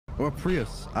Or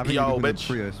Prius. I think Yo, you can bitch.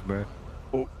 Prius, bro.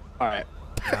 Oh, all right.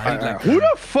 Like Who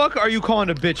the fuck are you calling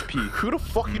a bitch, P? Who the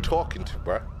fuck you talking to,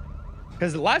 bro?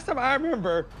 Because the last time I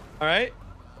remember, all right?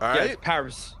 All Yeah, right. it's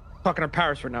Paris. Talking to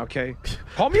Paris right now, okay?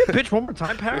 Call me a bitch one more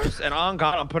time, Paris, and on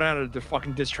God, I'm putting out the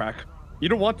fucking diss track. You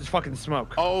don't want this fucking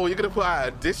smoke. Oh, you're gonna put out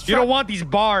a diss track? You don't want these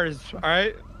bars, all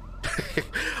right?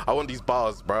 I want these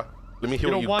bars, bro. Let me hear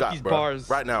what you got, these bro. bars.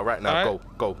 Right now, Right?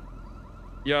 go.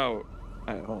 Yo,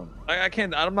 all right, hold on. I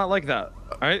can't. I'm not like that.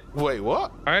 All right. Wait,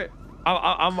 what? All right.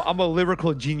 I'm a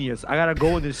lyrical genius. I gotta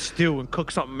go in this stew and cook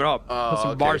something up, put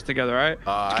some bars together. All right.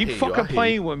 I Keep hear you, fucking I hear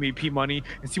playing with me, P-Money,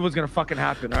 and see what's gonna fucking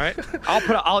happen. All right.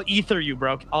 I'll ether you,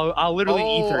 bro. I'll literally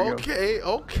ether you.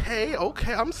 Okay.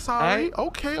 I'm sorry. Right?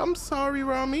 Okay, I'm sorry,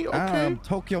 Ramee. Okay.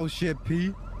 Tokyo shit,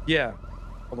 P. Yeah.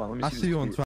 Hold on. Let me see. I see you on